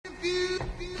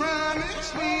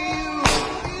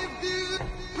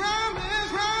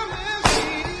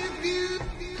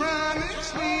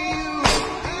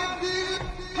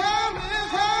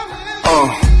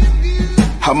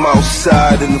I'm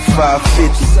outside in the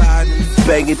 550,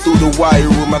 banging through the wire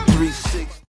with my 360.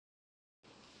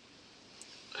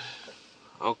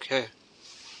 Okay.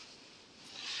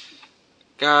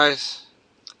 Guys,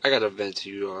 I gotta vent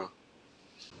to you all.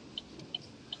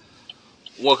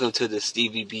 Welcome to the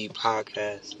Stevie B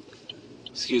podcast.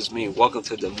 Excuse me, welcome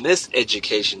to the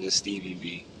Miseducation of Stevie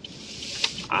B.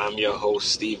 I'm your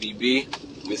host, Stevie B.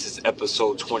 This is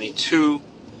episode 22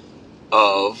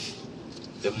 of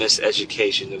the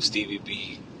Miseducation of Stevie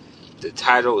B. The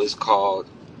title is called,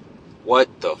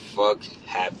 What the Fuck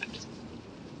Happened?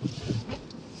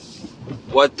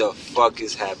 What the fuck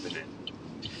is happening?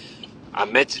 I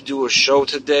meant to do a show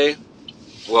today.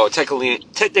 Well,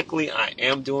 technically I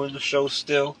am doing the show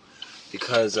still,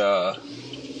 because I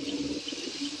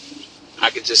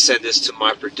could just send this to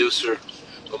my producer,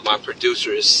 but my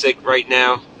producer is sick right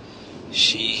now.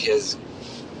 She's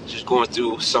going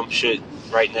through some shit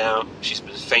right now. She's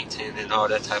been fainting and all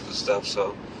that type of stuff,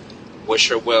 so wish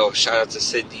her well. Shout out to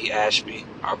Cindy Ashby,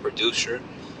 our producer.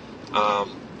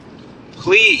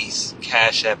 Please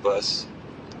cash app us,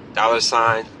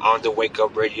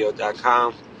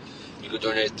 $OnTheWakeUpRadio.com. You can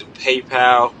donate through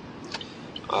PayPal.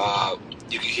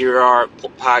 You can hear our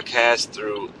podcast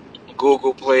through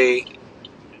Google Play,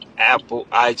 Apple,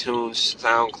 iTunes,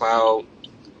 SoundCloud,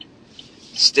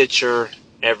 Stitcher,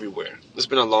 everywhere. It's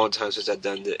been a long time since I've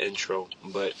done the intro,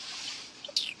 but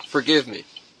forgive me.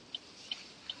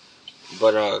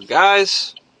 But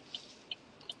guys,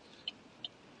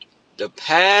 the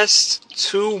past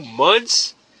 3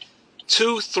 months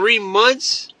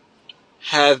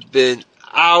have been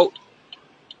out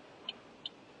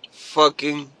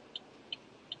fucking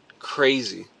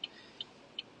crazy.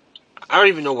 I don't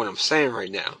even know what I'm saying right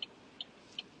now.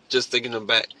 Just thinking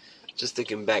back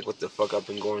what the fuck I've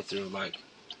been going through. Like,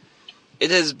 it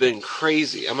has been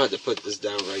crazy. I'm going to have to put this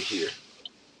down right here,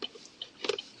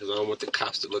 because I don't want the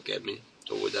cops to look at me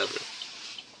or whatever.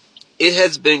 It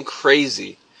has been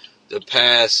crazy the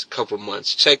past couple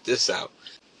months. Check this out.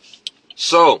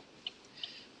 So,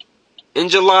 in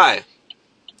July,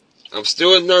 I'm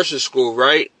still in nursing school,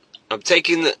 right? I'm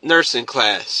taking the nursing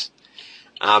class.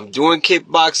 I'm doing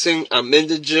kickboxing. I'm in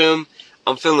the gym.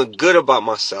 I'm feeling good about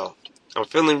myself. I'm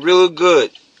feeling really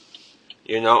good.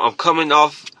 You know, I'm coming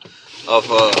off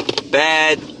of a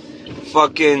bad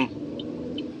fucking...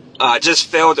 I just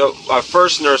failed our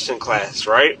first nursing class,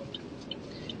 right?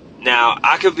 Now,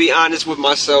 I could be honest with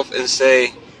myself and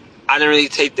say I didn't really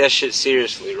take that shit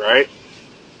seriously, right?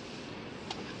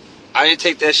 I didn't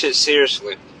take that shit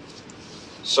seriously.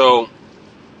 So,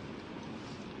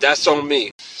 that's on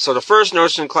me. So, the first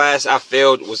nursing class I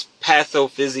failed was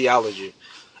pathophysiology.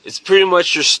 It's pretty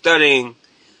much you're studying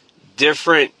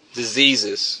different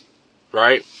diseases,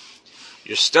 right?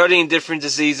 You're studying different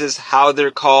diseases, how they're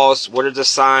caused, what are the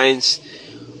signs,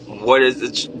 what is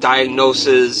the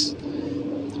diagnosis,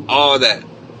 all that.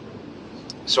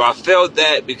 So I failed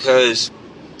that because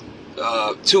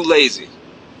too lazy,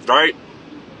 right?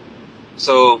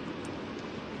 So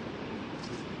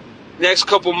next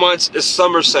couple months is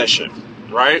summer session,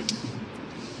 right?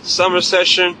 Summer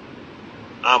session,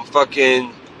 I'm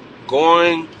fucking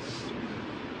going.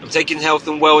 I'm taking health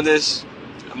and wellness.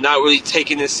 I'm not really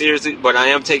taking it seriously, but I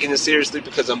am taking it seriously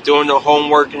because I'm doing the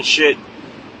homework and shit,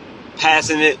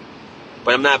 passing it.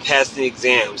 But I'm not passing the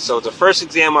exam. So the first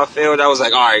exam I failed, I was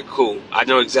like, alright, cool. I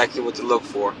know exactly what to look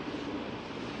for.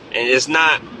 And it's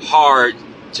not hard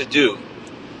to do.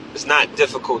 It's not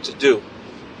difficult to do.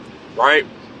 Right?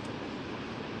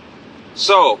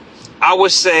 So, I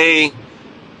would say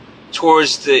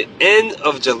towards the end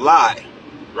of July,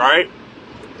 right?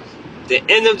 The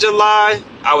end of July,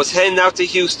 I was heading out to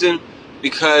Houston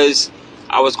because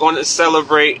I was going to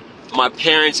celebrate my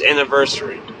parents'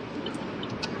 anniversary.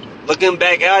 Looking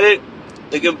back at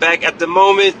the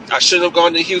moment, I shouldn't have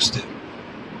gone to Houston.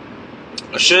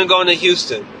 I should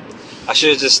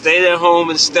have just stayed at home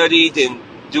and studied and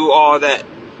do all that.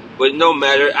 But no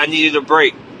matter, I needed a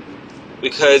break.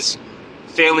 Because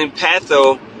failing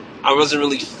patho, I wasn't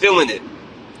really feeling it.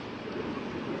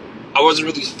 I wasn't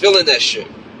really feeling that shit.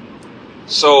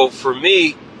 So for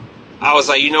me, I was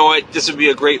like, you know what? This would be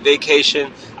a great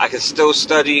vacation. I can still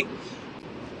study.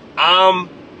 I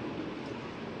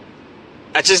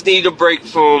just need a break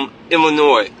from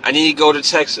Illinois. I need to go to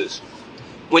Texas.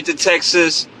 Went to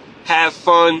Texas, have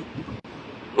fun.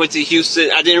 Went to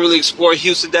Houston. I didn't really explore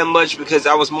Houston that much because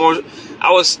I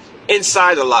was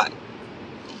inside a lot.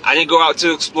 I didn't go out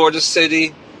to explore the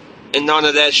city and none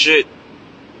of that shit.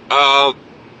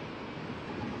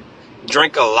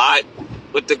 Drank a lot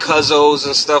with the cuzzos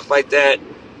and stuff like that.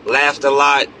 Laughed a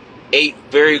lot. Ate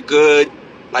very good.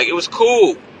 Like, it was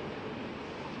cool.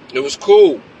 It was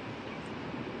cool.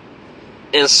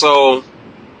 And so,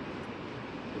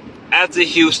 after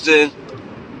Houston,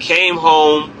 came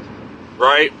home,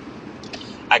 right?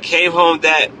 I came home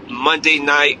that Monday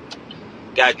night,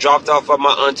 got dropped off by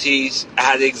my aunties. I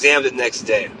had the exam the next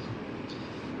day.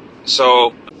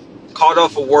 So, called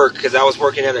off of work because I was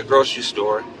working at a grocery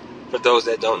store, for those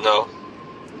that don't know.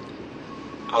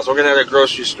 I was working at a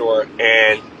grocery store,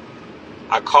 and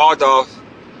I called off,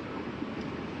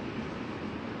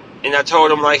 and I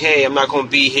told them, like, hey, I'm not going to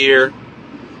be here.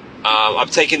 I'm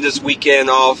taking this weekend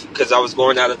off because I was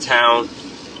going out of town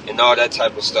and all that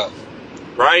type of stuff,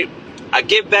 right? I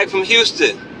get back from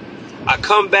Houston. I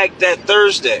come back that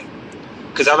Thursday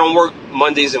because I don't work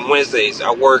Mondays and Wednesdays.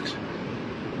 I work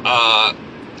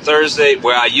Thursday,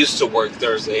 where I used to work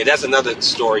Thursday. And that's another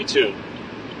story, too,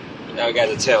 that I got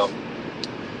to tell.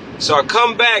 So I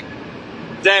come back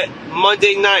that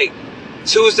Monday night.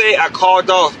 Tuesday, I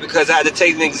called off because I had to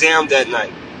take an exam that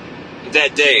night,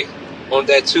 that day, on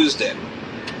that Tuesday.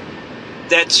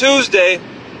 That Tuesday,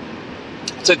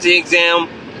 took the exam,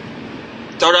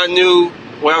 thought I knew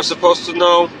what I was supposed to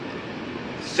know,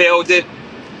 failed it,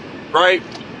 right?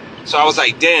 So I was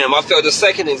like, damn, I failed the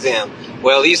second exam.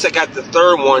 Well, at least I got the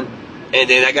third one, and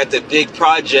then I got the big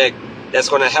project that's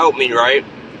going to help me, right?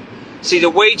 See, the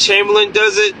way Chamberlain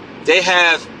does it, they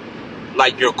have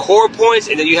like your core points,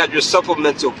 and then you have your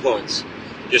supplemental points.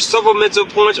 Your supplemental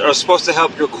points are supposed to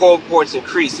help your core points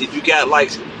increase if you got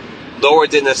like lower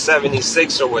than a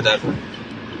 76 or whatever.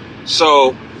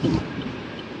 So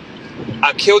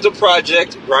I killed the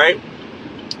project, right?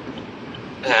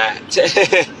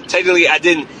 Technically, I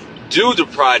didn't do the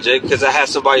project because I had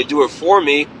somebody do it for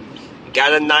me.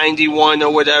 Got a 91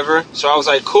 or whatever. So I was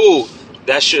like, cool,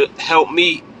 that should help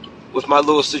me with my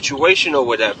little situation or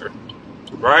whatever,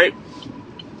 right?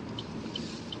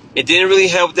 It didn't really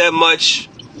help that much.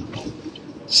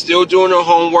 Still doing the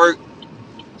homework.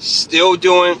 Still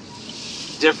doing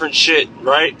different shit,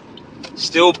 right?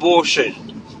 Still bullshit.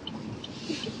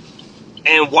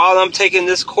 And while I'm taking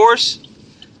this course,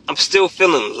 I'm still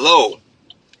feeling low.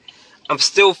 I'm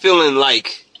still feeling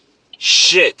like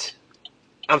shit.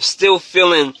 I'm still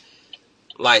feeling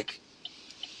like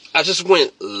I just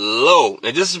went low.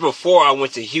 And this is before I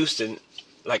went to Houston.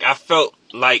 Like, I felt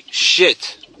like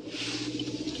shit.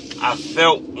 I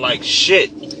felt like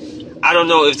shit. I don't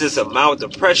know if this is a mild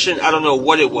depression. I don't know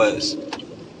what it was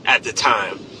at the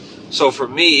time. So for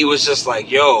me, it was just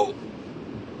like, yo,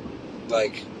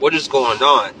 like, what is going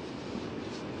on?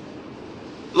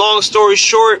 Long story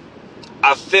short,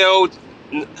 I failed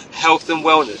health and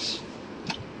wellness.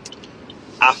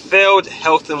 I failed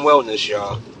health and wellness,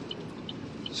 y'all.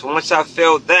 So once I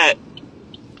failed that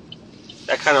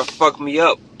kind of fucked me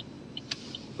up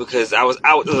because I was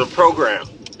out of the program,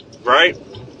 right?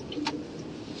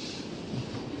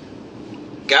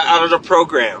 Got out of the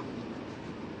program.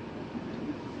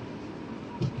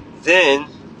 Then,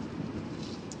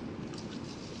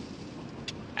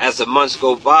 as the months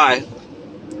go by,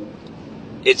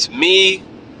 it's me,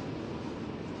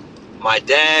 my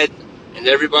dad, and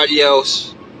everybody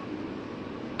else,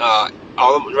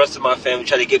 all of the rest of my family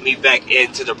trying to get me back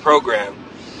into the program.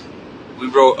 We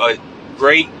wrote a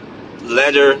great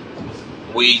letter.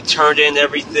 We turned in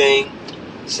everything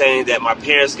saying that my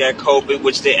parents got COVID,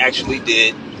 which they actually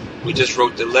did. We just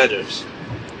wrote the letters.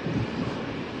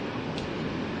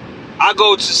 I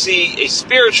go to see a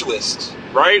spiritualist,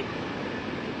 right?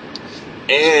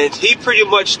 And he pretty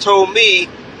much told me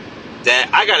that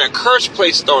I got a curse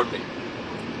placed on me.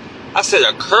 I said,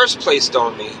 a curse placed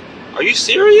on me? Are you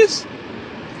serious?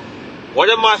 One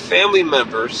of my family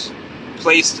members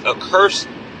placed a curse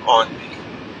on me.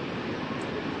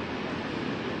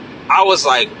 I was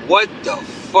like, what the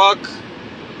fuck?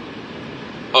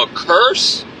 A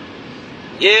curse?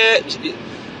 Yeah,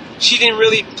 she didn't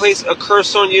really place a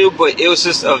curse on you, but it was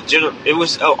just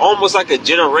almost like a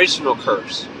generational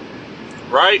curse,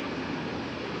 right?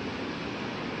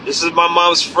 This is my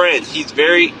mom's friend. He's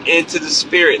very into the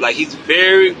spirit. Like, he's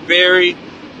very, very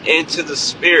into the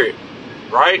spirit,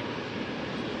 right?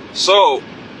 So,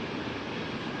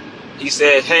 he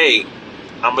said, hey,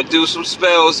 I'm going to do some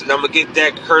spells and I'm going to get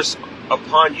that curse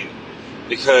upon you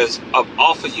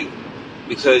off of you,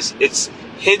 because it's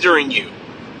hindering you.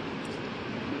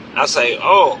 I say,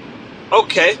 oh,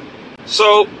 okay.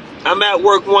 So, I'm at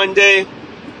work one day,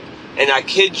 and I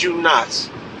kid you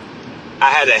not, I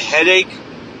had a headache.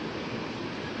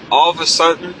 All of a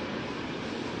sudden,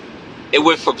 it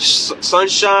went from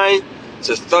sunshine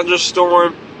to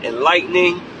thunderstorm and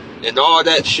lightning and all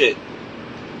that shit.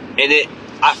 And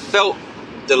I felt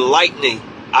the lightning.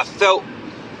 I felt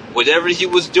whatever he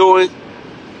was doing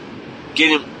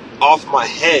getting off my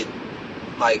head.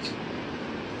 Like,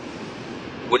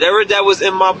 Whatever that was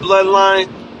in my bloodline,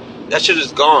 that shit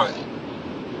is gone.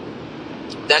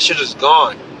 That shit is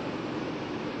gone.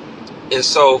 And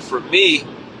so for me,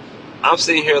 I'm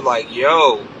sitting here like,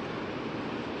 yo,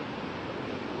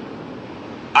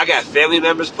 I got family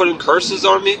members putting curses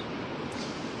on me.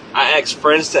 I asked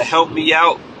friends to help me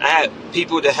out. I had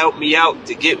people to help me out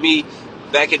to get me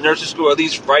back in nursing school, or at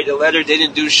least write a letter. They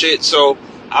didn't do shit, so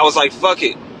I was like, fuck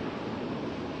it.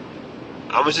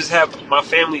 I'm gonna just have my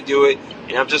family do it,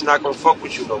 and I'm just not gonna fuck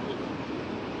with you no more.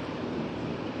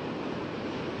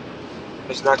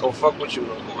 It's not gonna fuck with you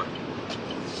no more.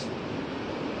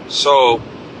 So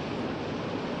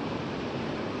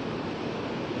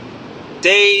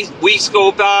days, weeks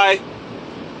go by.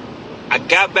 I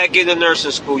got back into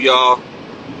nursing school, y'all.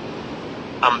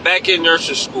 I'm back in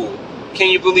nursing school. Can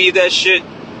you believe that shit?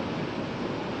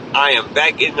 I am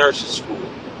back in nursing school.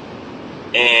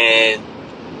 And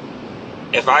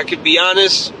if I could be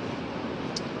honest,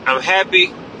 I'm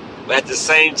happy, but at the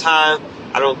same time,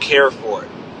 I don't care for it.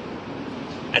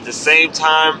 At the same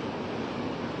time,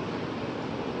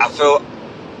 I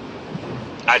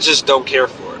just don't care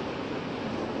for it.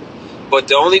 But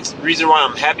the only reason why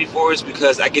I'm happy for it is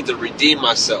because I get to redeem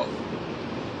myself.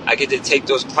 I get to take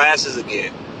those classes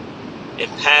again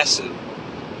and pass them.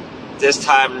 This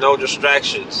time, no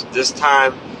distractions. This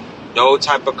time, no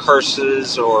type of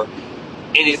curses or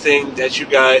anything that you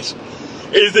guys,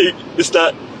 anything that's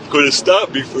not going to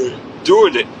stop me from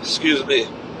doing it. Excuse me.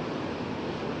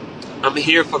 I'm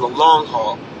here for the long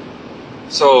haul.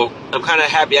 So I'm kind of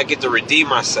happy I get to redeem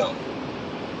myself.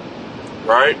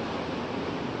 Right?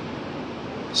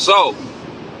 So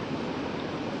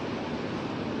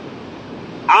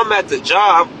I'm at the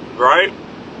job, right?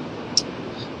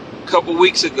 A couple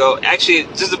weeks ago, actually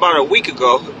just about a week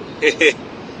ago.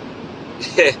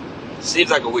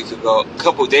 Seems like a week ago. A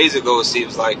couple days ago, it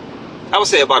seems like. I would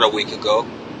say about a week ago.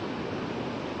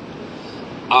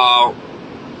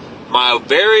 My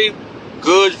very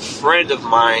good friend of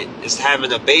mine is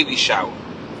having a baby shower.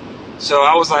 So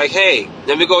I was like, hey,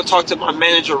 let me go talk to my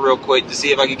manager real quick to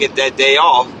see if I can get that day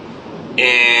off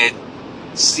and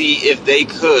see if they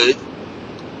could,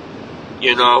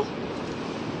 you know,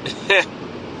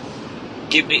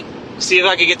 see if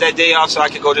I could get that day off so I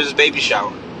could go to this baby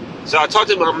shower. So I talked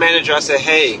to my manager. I said,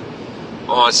 hey,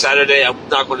 on Saturday I'm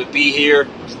not going to be here.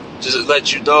 Just to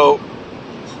let you know,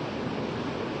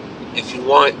 if you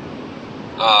want,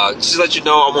 just to let you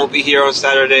know I won't be here on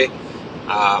Saturday.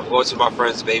 I'm going to my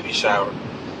friend's baby shower.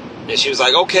 And she was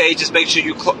like, okay, just make sure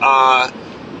you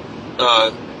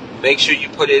make sure you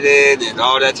put it in and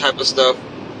all that type of stuff.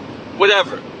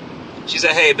 Whatever. She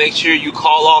said, hey, make sure you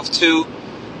call off too,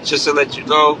 just to let you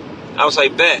know. I was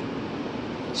like, bet.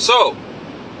 So,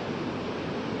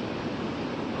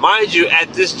 mind you,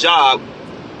 at this job,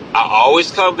 I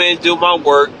always come in, do my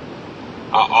work.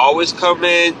 I always come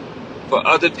in for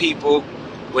other people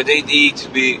when they need to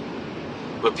be.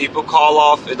 When people call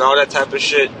off and all that type of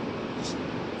shit,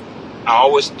 I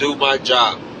always do my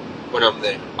job when I'm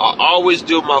there. I always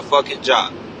do my fucking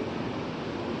job.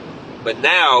 But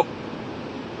now,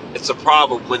 it's a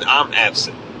problem when I'm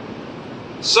absent.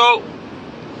 So,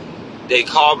 they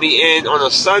call me in on a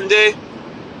Sunday.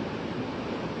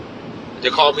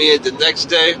 They call me in the next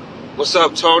day. What's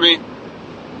up, Tony?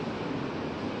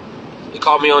 They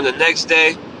called me on the next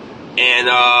day and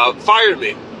fired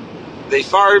me. They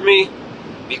fired me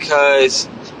because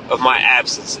of my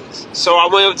absences. So I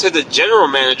went up to the general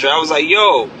manager. I was like,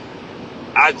 yo,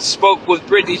 I spoke with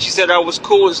Brittany. She said I was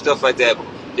cool and stuff like that.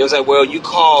 They was like, well, you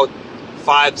called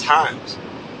 5 times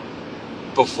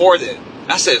before then.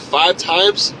 I said, 5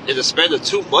 times in the span of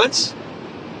 2 months?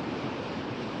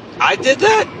 I did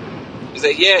that? He's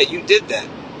like, yeah, you did that.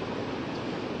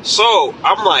 So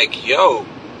I'm like, yo,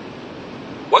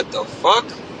 what the fuck?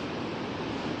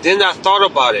 Then I thought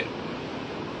about it.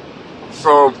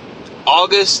 From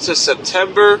August to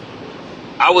September,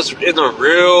 I was in a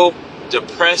real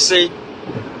depressing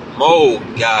mode,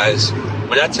 guys.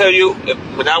 When I tell you,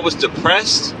 when I was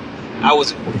depressed, I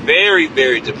was very,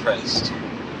 very depressed.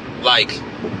 Like,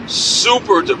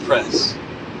 super depressed.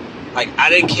 Like, I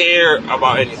didn't care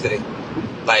about anything.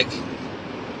 Like,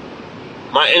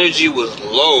 my energy was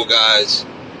low, guys.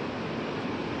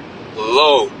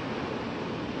 Low.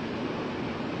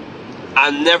 I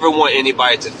never want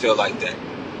anybody to feel like that.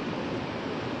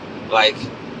 Like,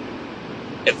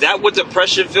 if that's what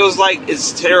depression feels like,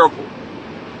 it's terrible.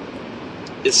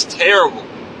 It's terrible.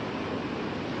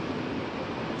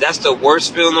 That's the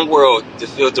worst feeling in the world, to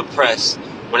feel depressed.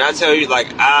 When I tell you,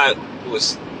 like, I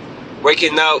was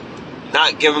waking up,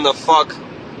 not giving a fuck,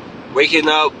 waking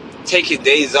up, taking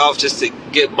days off just to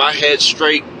get my head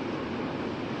straight.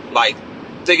 Like,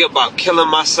 thinking about killing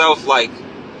myself, like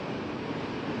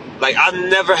I've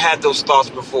never had those thoughts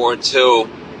before until,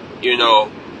 you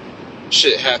know,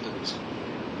 shit happens.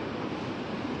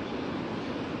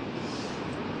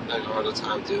 Like all the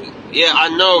time, dude. Yeah, I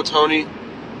know, Tony.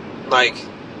 Like,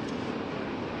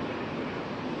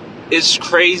 it's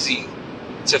crazy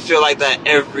to feel like that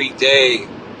every day.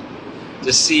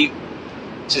 To see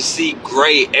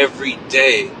gray every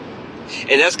day.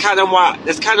 And that's kind of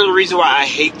the reason why I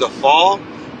hate the fall.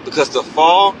 Because the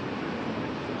fall,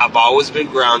 I've always been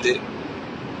grounded.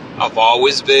 I've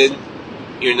always been,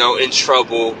 you know, in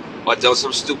trouble or done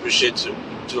some stupid shit to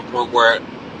the point where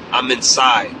I'm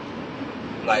inside.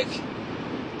 Like,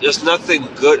 there's nothing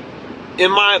good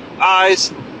in my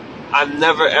eyes. I've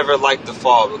never ever liked the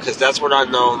fall because that's when I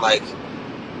know, like,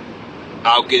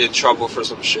 I'll get in trouble for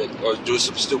some shit or do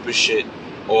some stupid shit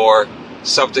or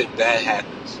something bad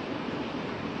happens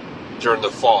during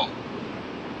the fall,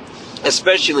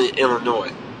 especially in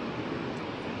Illinois.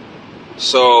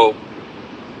 So,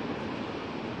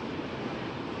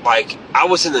 like, I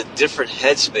was in a different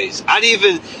headspace. I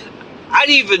didn't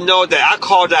even know that I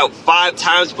called out 5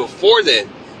 times before then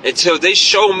until they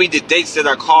showed me the dates that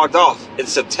I called off in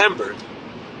September.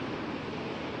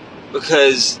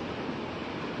 Because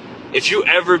if you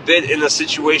ever been in a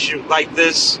situation like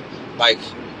this, like,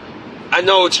 I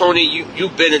know, Tony,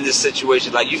 you've been in this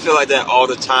situation. Like, you feel like that all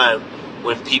the time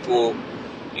when people,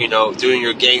 you know, doing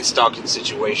your gang stalking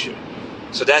situation.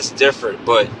 So that's different.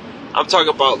 But I'm talking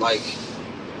about, like,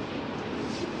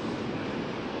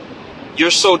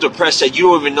 you're so depressed that you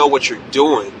don't even know what you're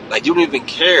doing. Like, you don't even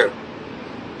care.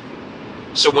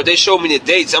 So when they showed me the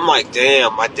dates, I'm like,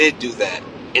 damn, I did do that.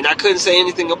 And I couldn't say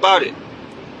anything about it.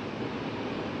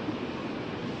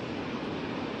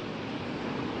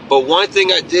 But one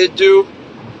thing I did do,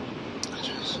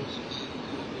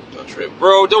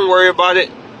 bro, don't worry about it,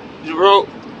 bro.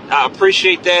 I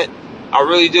appreciate that. I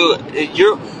really do.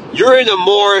 You're in a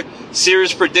more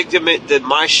serious predicament than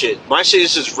my shit. My shit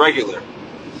is just regular.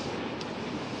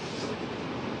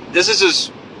 This is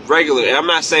just regular, and I'm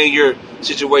not saying your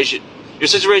situation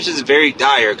is very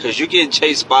dire because you're getting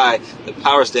chased by the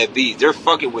powers that be. They're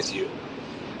fucking with you.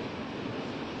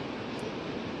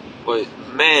 But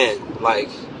man, like,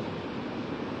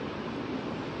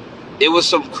 it was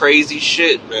some crazy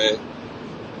shit, man.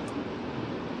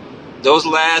 Those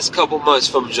last couple months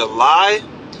from July,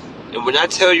 and when I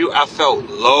tell you I felt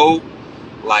low,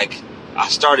 like, I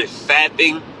started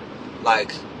fapping,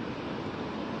 like,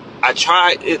 I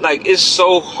tried, it, like, it's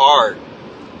so hard.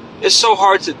 It's so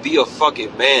hard to be a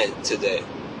fucking man today.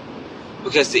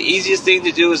 Because the easiest thing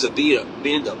to do is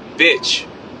being a bitch.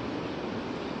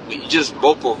 When you just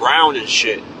mope around and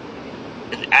shit,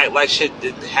 and act like shit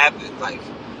didn't happen, like,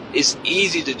 it's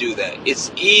easy to do that.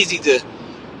 It's easy to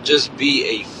just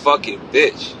be a fucking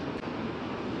bitch.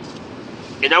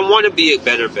 And I want to be a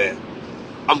better man.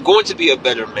 I'm going to be a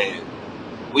better man.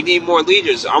 We need more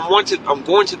leaders. I'm going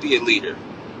to be a leader.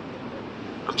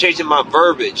 I'm changing my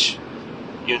verbiage,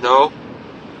 you know?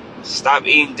 Stop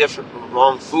eating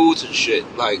wrong foods and shit.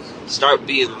 Like, start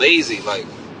being lazy. Like,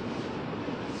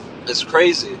 it's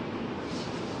crazy.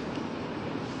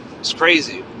 It's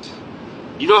crazy.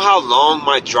 You know how long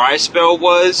my dry spell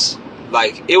was?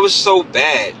 Like, it was so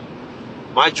bad.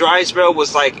 My dry spell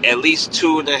was like at least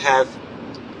 2.5,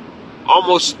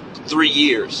 almost 3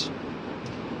 years.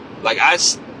 Like, I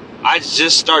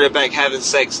just started back having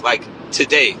sex, like,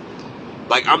 today.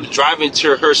 Like, I'm driving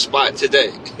to her spot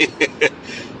today.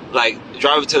 Like,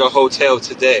 driving to the hotel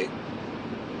today.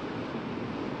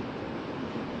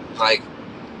 Like,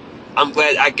 I'm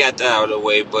glad I got that out of the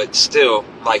way, but still,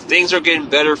 like, things are getting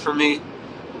better for me.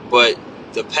 But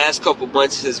the past couple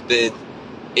months has been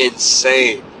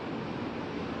insane.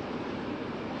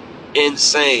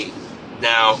 Insane.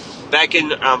 Now,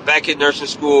 I'm back in nursing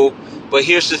school, but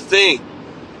here's the thing.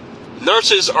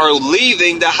 Nurses are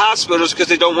leaving the hospitals because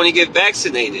they don't want to get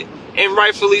vaccinated. And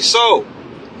rightfully so.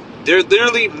 They're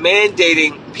literally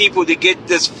mandating people to get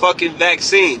this fucking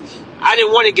vaccine. I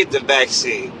didn't want to get the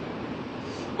vaccine.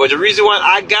 But the reason why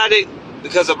I got it,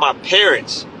 because of my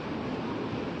parents.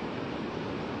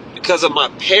 Because of my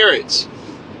parents.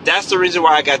 That's the reason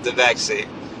why I got the vaccine.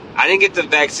 I didn't get the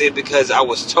vaccine because I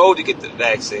was told to get the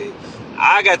vaccine.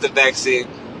 I got the vaccine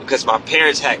because my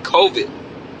parents had COVID.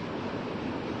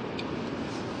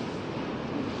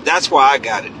 That's why I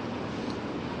got it.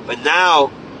 But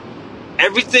now,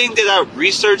 everything that I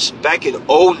researched back in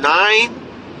 2009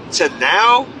 to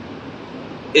now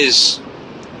it's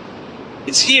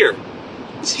here.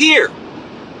 It's here.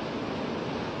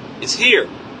 It's here.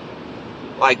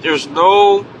 Like, there's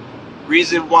no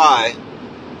reason why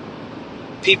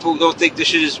people don't think this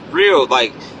shit is real.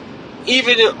 Like,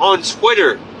 even on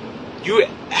Twitter, you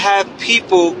have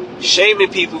people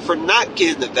shaming people for not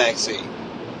getting the vaccine.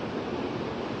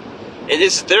 And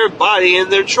it's their body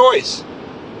and their choice.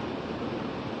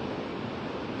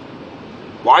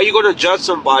 Why are you going to judge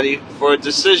somebody for a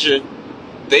decision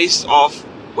based off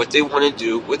what they want to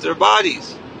do with their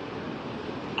bodies?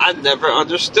 I never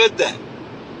understood that.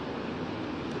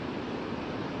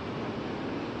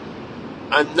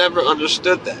 I never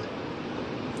understood that.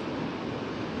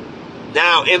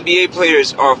 Now NBA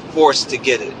players are forced to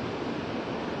get it.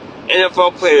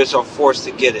 NFL players are forced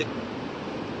to get it.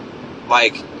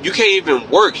 Like, you can't even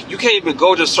work. You can't even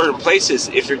go to certain places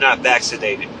if you're not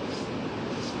vaccinated.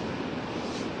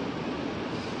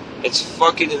 It's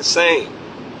fucking insane.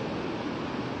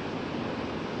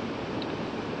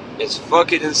 It's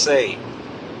fucking insane.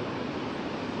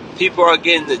 People are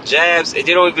getting the jabs and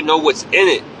they don't even know what's in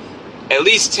it. At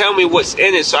least tell me what's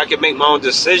in it so I can make my own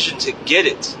decision to get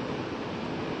it.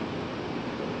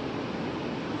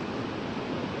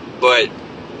 But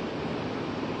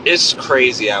it's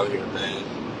crazy out here, man.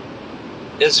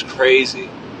 It's crazy.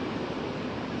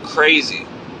 Crazy.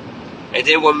 And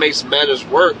then what makes matters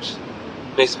worse,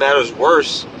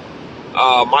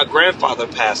 my grandfather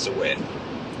passed away.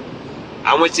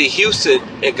 I went to Houston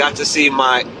and got to see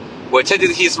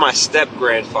technically he's my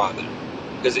step-grandfather.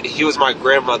 Because he was my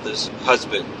grandmother's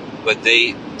husband. But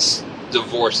they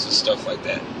divorced and stuff like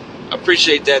that. I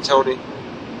appreciate that, Tony.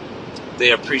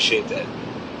 They appreciate that.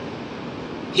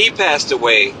 He passed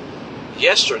away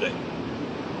yesterday.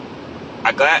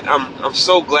 I'm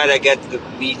so glad I got to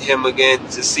meet him again,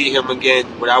 to see him again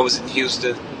when I was in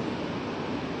Houston.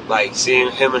 Like,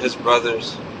 seeing him and his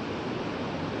brothers.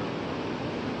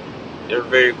 They're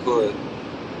very good.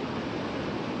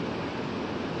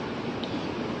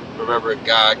 Remember,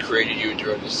 God created you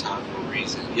during this time for a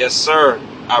reason. Yes, sir.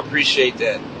 I appreciate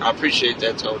that. I appreciate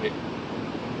that, Tony.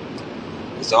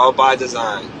 It's all by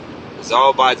design. It's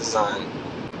all by design.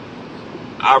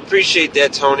 I appreciate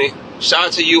that, Tony. Shout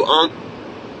out to you, Unc.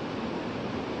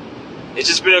 It's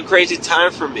just been a crazy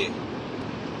time for me.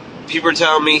 People are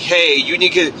telling me, hey, you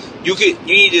need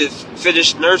to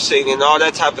finish nursing and all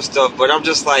that type of stuff. But I'm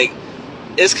just like,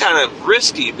 it's kind of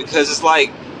risky because it's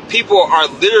like people are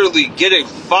literally getting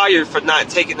fired for not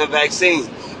taking the vaccine.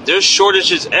 There's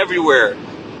shortages everywhere,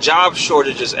 job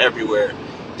shortages everywhere.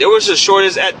 There was a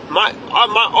shortage at my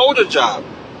older job.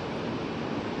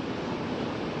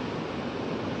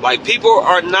 Like, people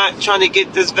are not trying to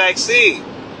get this vaccine.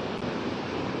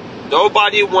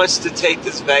 Nobody wants to take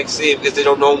this vaccine because they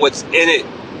don't know what's in it.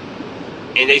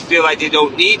 And they feel like they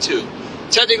don't need to.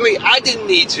 Technically, I didn't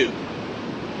need to.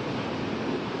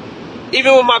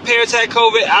 Even when my parents had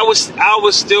COVID, I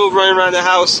was still running around the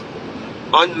house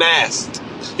unmasked.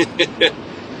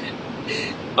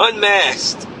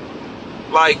 Unmasked.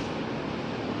 Like,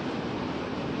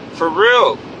 for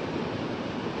real.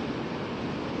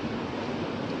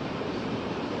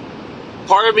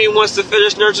 Part of me wants to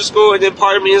finish nursing school, and then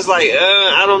part of me is like,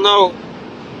 I don't know.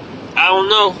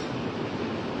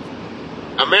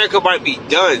 America might be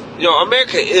done. You know,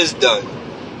 America is done.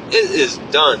 It is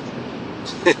done.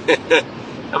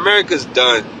 America's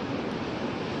done.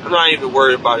 I'm not even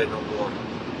worried about it no more.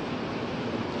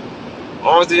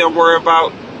 Only thing I'm worried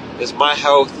about is my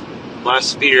health, my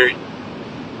spirit,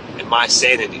 and my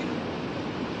sanity.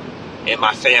 And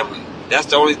my family. That's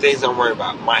the only things I'm worried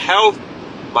about. My health,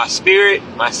 my spirit,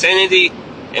 my sanity,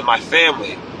 and my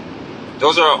family.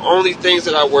 Those are the only things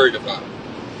that I worried about.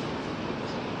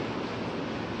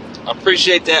 I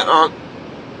appreciate that, Unc.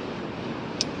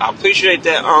 I appreciate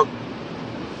that, Unc.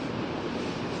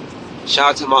 Shout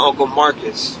out to my Uncle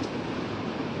Marcus.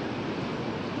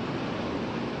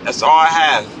 That's all I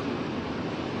have.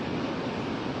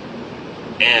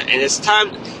 And it's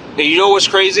time. And you know what's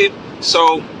crazy?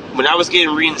 So, when I was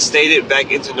getting reinstated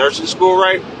back into nursing school,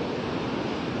 right?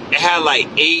 It had like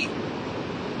 8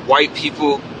 white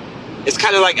people. It's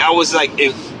kind of like I was like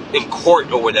in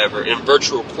court or whatever, in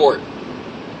virtual court.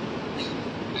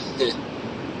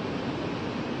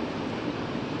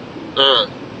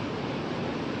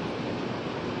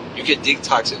 You can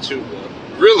detox it too, bro.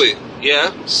 Really?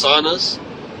 Yeah, saunas.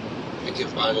 You can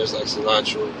find there's like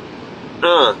cilantro.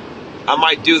 I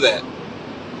might do that.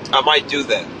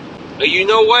 But you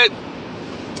know what?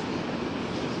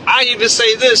 I even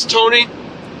say this, Tony.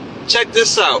 Check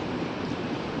this out.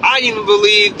 I even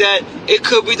believe that it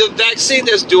could be the vaccine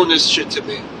that's doing this shit to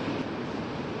me.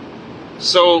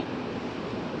 So,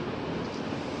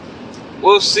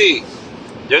 we'll see.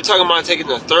 They're talking about taking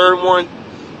the 3rd one.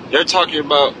 They're talking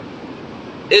about,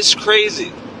 it's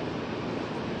crazy.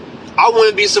 I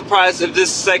wouldn't be surprised if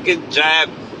this second jab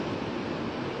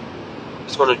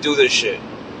is going to do this shit.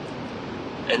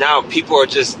 And now people are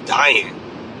just dying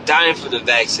from the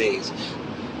vaccines.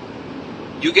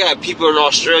 You got people in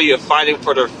Australia fighting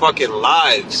for their fucking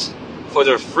lives, for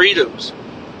their freedoms,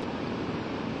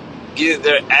 getting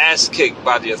their ass kicked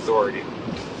by the authority.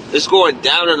 It's going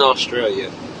down in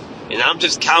Australia. And I'm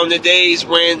just counting the days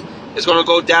when it's going to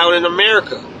go down in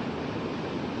America.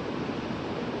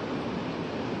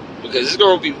 Because it's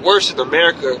going to be worse in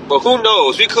America. But who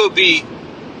knows? We could be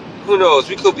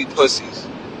pussies.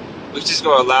 We're just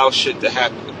going to allow shit to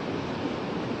happen.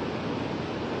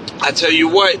 I tell you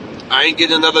what, I ain't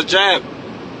getting another jab.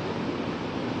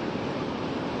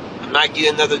 I'm not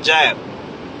getting another jab.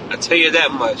 I tell you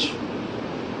that much.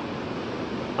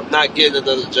 I'm not getting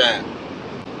another jab.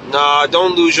 Nah,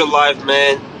 don't lose your life,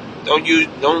 man. Don't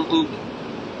lose.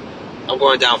 I'm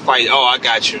going down fighting. Oh, I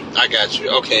got you.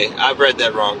 Okay, I read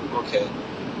that wrong. Okay.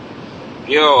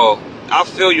 Yo, I'll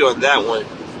feel you on that one.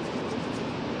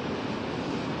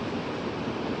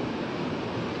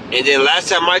 And then last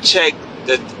time I checked,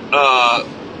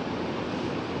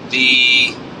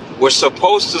 we're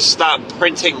supposed to stop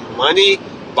printing money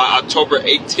by October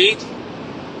 18th.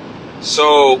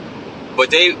 So,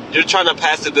 but they're trying to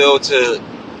pass the bill to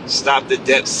stop the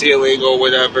debt ceiling or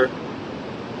whatever.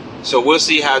 So we'll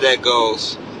see how that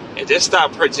goes. And they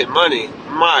stop printing money.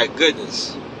 My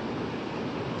goodness,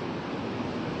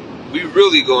 we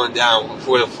really going down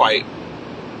for the fight.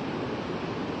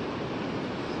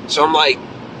 So I'm like,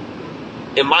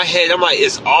 in my head, I'm like,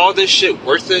 is all this shit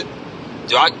worth it?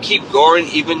 Do I keep going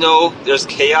even though there's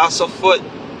chaos afoot?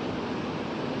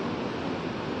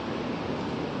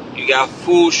 You got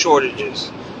food shortages.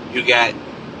 You got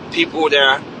people that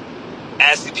are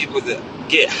asking people to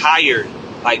get hired,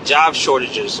 like job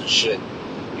shortages and shit.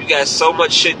 You got so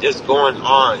much shit that's going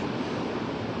on.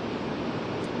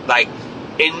 Like,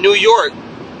 in New York,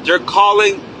 they're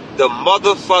calling the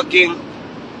motherfucking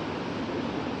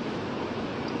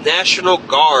National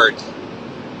Guard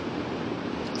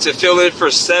to fill in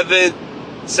for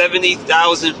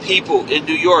 70,000 people in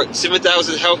New York,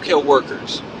 7,000 healthcare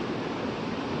workers.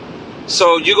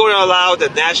 So you're going to allow the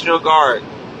National Guard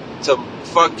to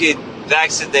fucking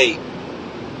vaccinate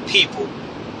people.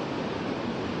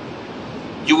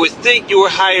 You would think you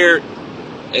would hire,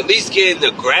 at least getting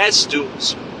the grad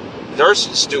students,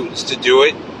 nursing students to do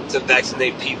it, to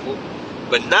vaccinate people,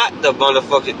 but not the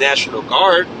motherfucking National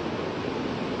Guard.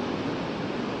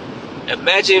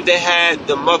 Imagine if they had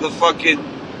the motherfucking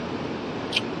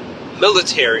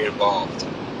military involved.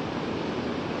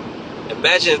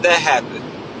 Imagine if that happened.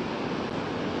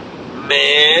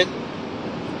 Man,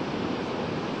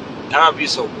 that would be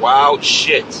some wild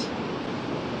shit.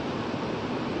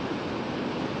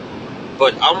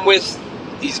 But I'm with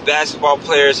these basketball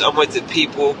players. I'm with the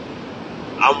people.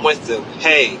 I'm with them.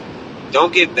 Hey,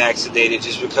 don't get vaccinated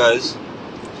just because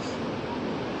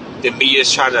the media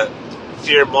is trying to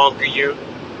fear-monger you.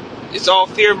 It's all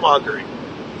fear-mongering.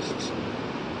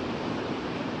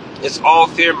 It's all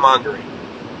fear-mongering.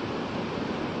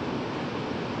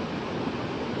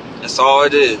 That's all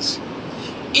it is.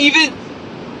 Even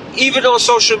on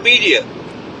social media,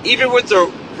 even with the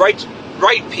right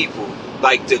people,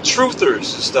 like the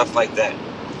truthers and stuff like that,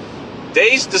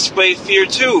 they display fear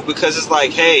too, because it's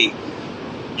like, hey,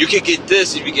 you can get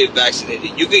this if you get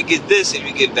vaccinated. You can get this if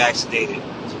you get vaccinated.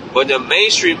 But the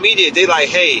mainstream media, they like,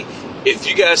 hey, if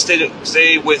you guys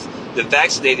stay with the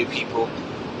vaccinated people,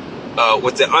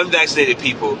 with the unvaccinated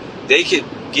people, they can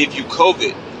give you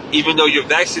COVID, even though you're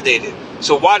vaccinated.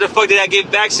 So why the fuck did I get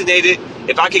vaccinated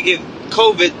if I could get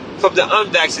COVID from the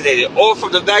unvaccinated or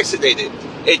from the vaccinated?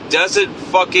 It doesn't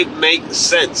fucking make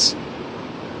sense.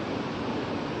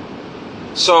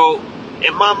 So,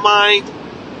 in my mind,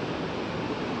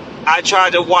 I try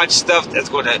to watch stuff that's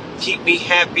going to keep me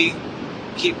happy,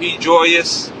 keep me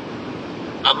joyous.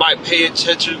 I might pay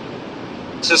attention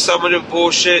to some of the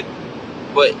bullshit,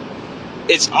 but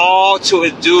it's all to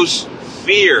induce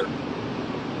fear.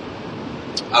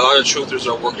 A lot of truthers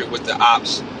are working with the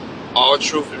ops. All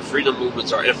truth and freedom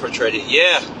movements are infiltrated.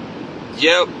 Yeah.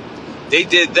 Yep. They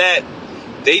did that.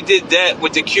 They did that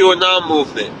with the QAnon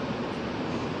movement.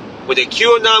 When the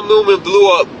QAnon movement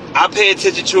blew up, I paid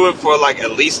attention to it for like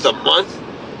at least a month.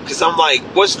 Because I'm like,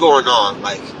 what's going on?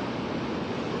 Like,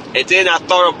 and then I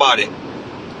thought about it.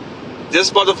 This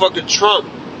motherfucker Trump,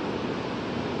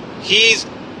 he's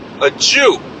a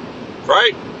Jew,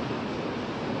 right?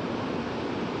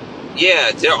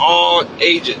 Yeah, they're all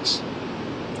agents.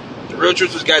 The real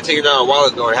truth was got taken down a while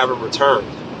ago and haven't returned.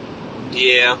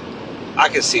 Yeah, I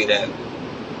can see that.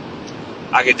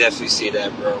 I can definitely see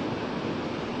that, bro.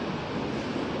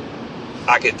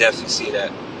 I can definitely see that.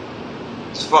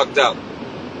 It's fucked up.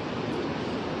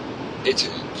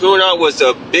 QAnon was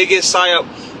the biggest psyop.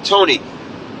 Tony,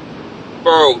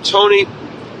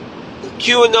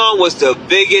 QAnon was the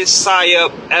biggest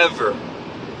psyop ever.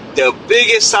 The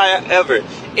biggest psyop ever.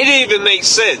 It didn't even make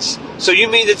sense. So you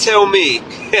mean to tell me,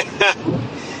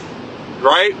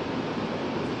 right?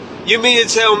 You mean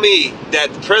to tell me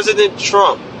that President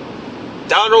Trump,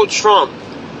 Donald Trump,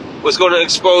 was going to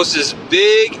expose this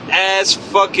big ass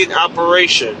fucking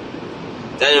operation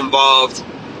that involved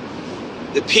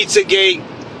the Pizzagate,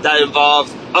 that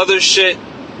involved other shit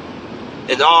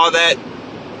and all that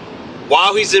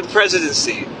while he's in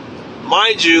presidency?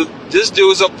 Mind you, this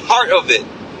dude is a part of it.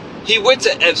 He went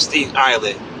to Epstein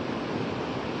Island.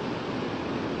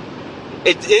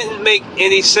 It didn't make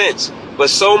any sense. But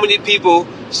so many people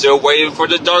still waiting for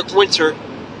the dark winter,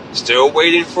 still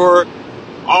waiting for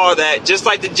all that. Just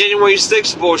like the January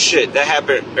 6th bullshit that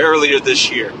happened earlier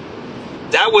this year.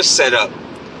 That was set up.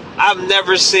 I've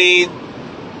never seen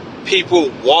people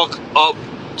walk up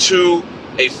to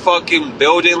a fucking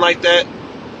building like that.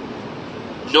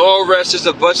 No arrest, just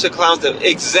a bunch of clowns.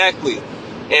 Exactly.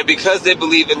 And because they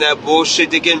believe in that bullshit,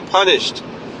 they're getting punished.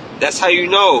 That's how you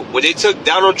know. When they took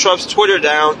Donald Trump's Twitter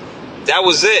down, that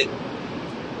was it.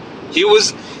 You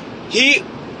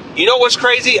know what's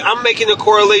crazy? I'm making a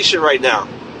correlation right now.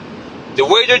 The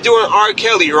way they're doing R.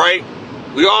 Kelly, right?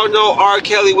 We all know R.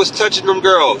 Kelly was touching them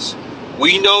girls.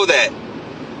 We know that.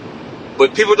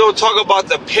 But people don't talk about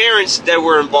the parents that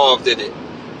were involved in it.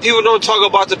 People don't talk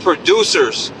about the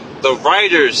producers, the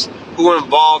writers who were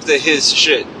involved in his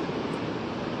shit.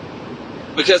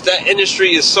 Because that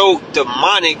industry is so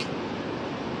demonic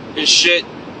and shit.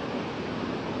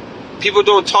 People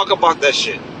don't talk about that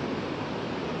shit.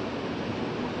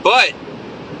 But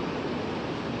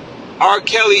R.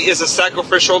 Kelly is a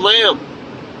sacrificial lamb.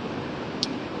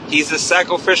 He's a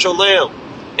sacrificial lamb.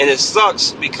 And it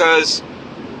sucks because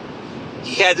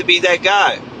he had to be that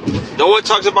guy. No one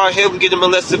talks about him getting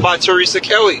molested by Teresa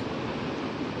Kelly.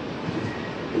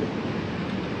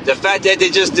 The fact that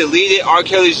they just deleted R.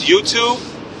 Kelly's YouTube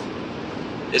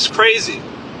is crazy.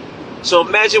 So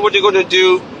imagine what they're going to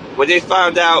do when they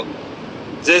found out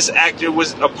this actor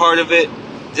was a part of it,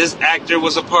 this actor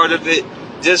was a part of it,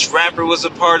 this rapper was a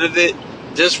part of it,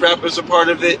 this rapper's a part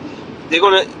of it.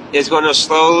 It's gonna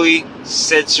slowly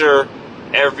censor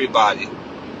everybody.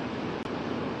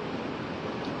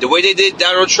 The way they did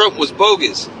Donald Trump was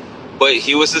bogus, but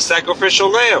he was the sacrificial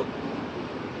lamb.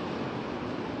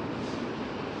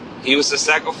 He was the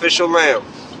sacrificial lamb.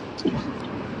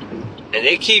 And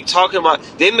they keep talking about,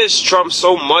 they miss Trump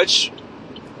so much,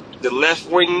 the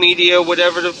left-wing media,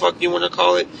 whatever the fuck you want to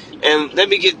call it. And let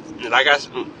me get,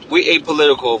 we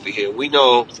apolitical over here. We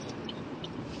know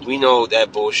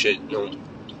that bullshit.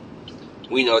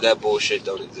 We know that bullshit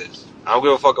don't exist. I don't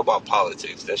give a fuck about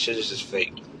politics. That shit is just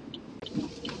fake.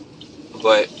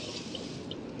 But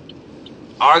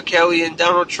R. Kelly and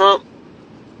Donald Trump,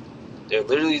 they're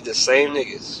literally the same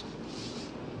niggas.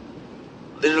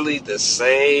 Literally the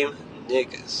same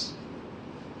niggas.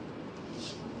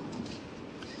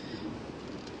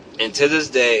 And to this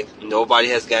day, nobody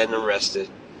has gotten arrested.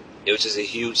 It was just a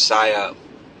huge psyop.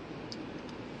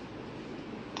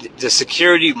 The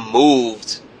security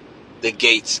moved the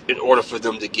gates in order for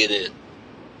them to get in.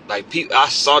 Like, I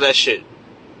saw that shit.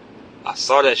 I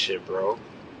saw that shit, bro.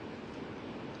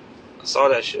 I saw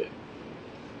that shit.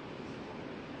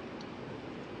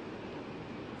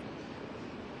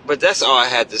 But that's all I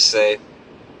had to say.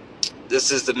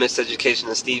 This is the Miseducation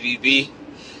of Stevie B.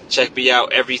 Check me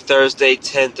out every Thursday,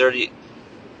 10:30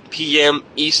 p.m.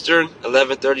 Eastern,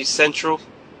 11:30 Central.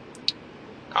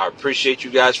 I appreciate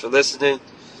you guys for listening.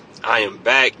 I am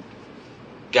back.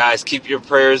 Guys, keep your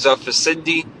prayers up for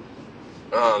Cindy.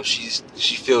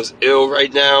 She feels ill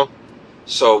right now.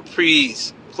 So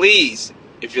please,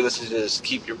 if you're listening to this,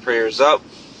 keep your prayers up.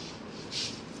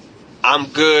 I'm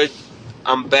good.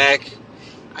 I'm back.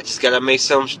 I just gotta make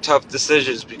some tough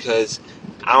decisions because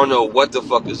I don't know what the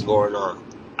fuck is going on.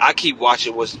 I keep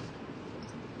watching what's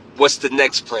the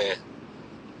next plan.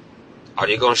 Are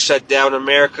they gonna shut down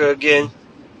America again?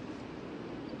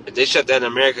 If they shut down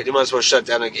America, they might as well shut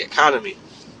down the economy.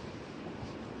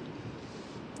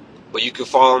 But you can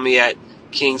follow me at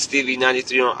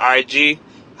KingStevie93 on IG.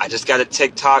 I just got a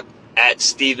TikTok at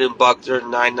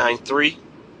StephenBuckner993.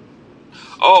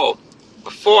 Oh,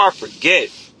 before I forget,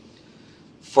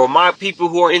 for my people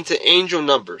who are into angel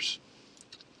numbers,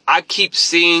 I keep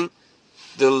seeing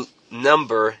the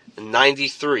number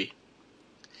 93.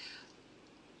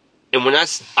 And when I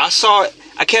saw it,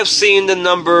 I kept seeing the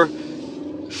number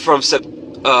from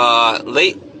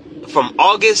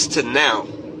August to now.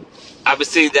 I've been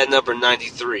seeing that number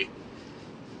 93.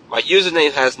 My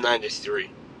username has 93.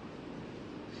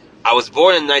 I was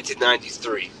born in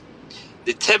 1993.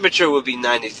 The temperature would be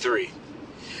 93.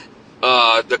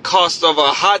 The cost of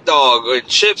a hot dog and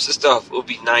chips and stuff will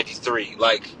be 93.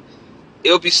 Like,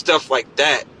 it'll be stuff like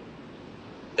that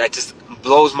that just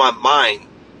blows my mind.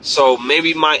 So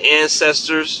maybe my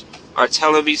ancestors are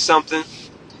telling me something.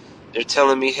 They're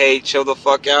telling me, hey, chill the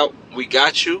fuck out. We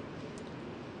got you.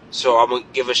 So I'm going to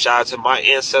give a shout out to my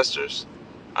ancestors.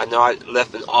 I know I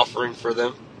left an offering for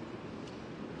them.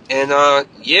 And,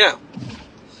 yeah.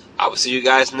 I will see you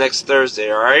guys next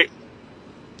Thursday, alright?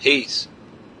 Peace.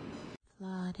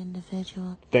 Flawed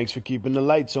individual. Thanks for keeping the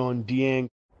lights on, Deang.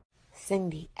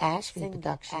 Cindy Ashby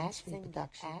Productions.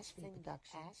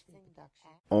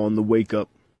 On the wake up.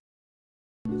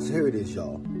 So here it is,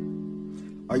 y'all.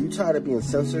 Are you tired of being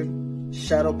censored?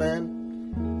 Shadow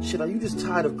banned? Shit, are you just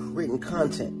tired of creating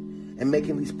content and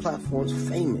making these platforms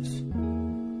famous?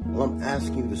 Well, I'm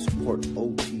asking you to support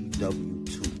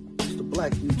OTW2. It's the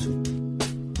Black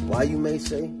YouTube. Why, you may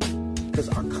say? Because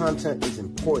our content is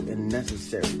important and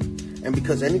necessary. And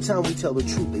because anytime we tell the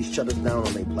truth, they shut us down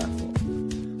on their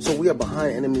platform. So we are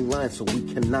behind enemy lines, so we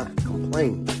cannot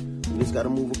complain. We just got to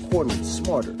move accordingly,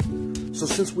 smarter. So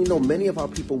since we know many of our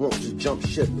people won't just jump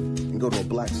ship and go to a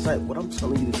black site, what I'm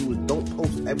telling you to do is don't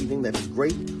post everything that is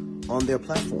great on their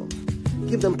platforms.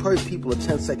 Give them per people a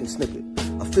 10-second snippet,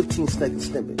 a 15-second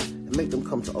snippet, and make them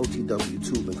come to OTW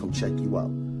Tube and come check you out.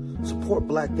 Support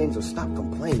black things or stop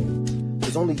complaining.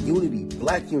 There's only unity,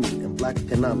 and black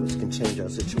economics can change our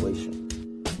situation.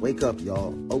 Wake up,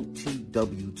 y'all.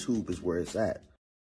 OTW Tube is where it's at.